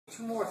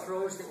Two more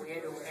throws that we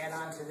had to add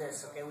on to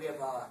this. Okay, we have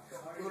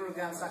Uru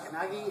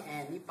Ganseki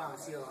and Nippon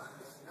Seoi.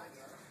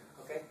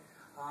 Okay,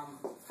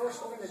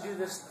 first we're going to do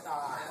this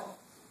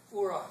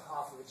Ura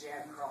off of a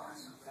jab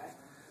cross. Okay,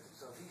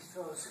 so if he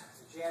throws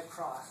the jab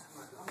cross, I'm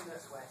going to come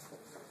this way,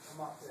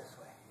 come up this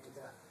way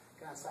into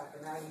Ganseki.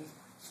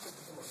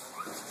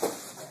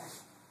 Okay,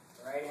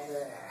 right into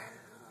there.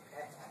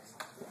 Okay,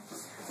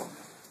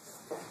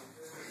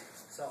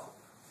 so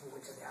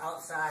moving to the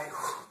outside,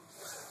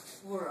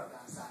 Ura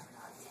Ganseki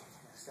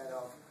instead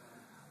of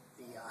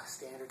the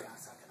standard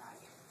Ganseki.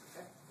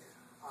 Okay,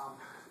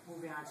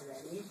 moving on to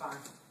that Nippon.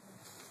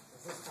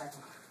 This type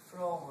of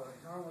throw where we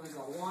normally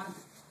go one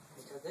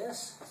into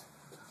this,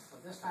 but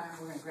this time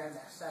we're going to grab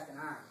that second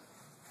arm,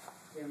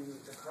 then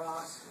move the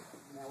cross,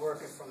 and then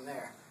work it from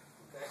there.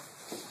 Okay,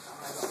 I'm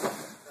going to go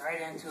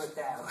right into it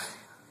that way.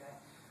 Okay,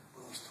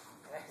 boom.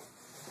 Okay,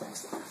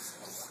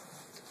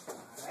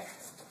 all right.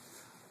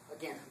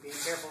 Again, being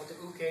careful with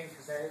the uke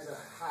because that is a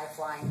high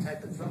flying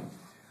type of throw.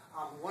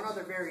 One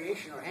other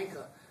variation or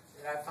henka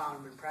that I've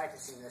found when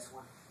practicing this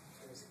one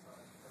is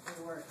if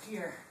we work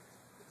here,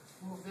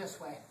 move this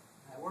way.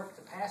 I work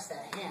to pass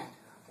that hand,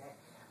 okay?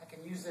 I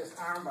can use this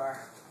arm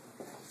bar,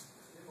 okay,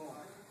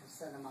 and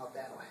send them out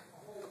that way,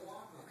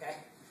 okay?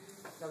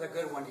 Another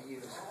good one to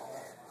use.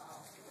 Okay?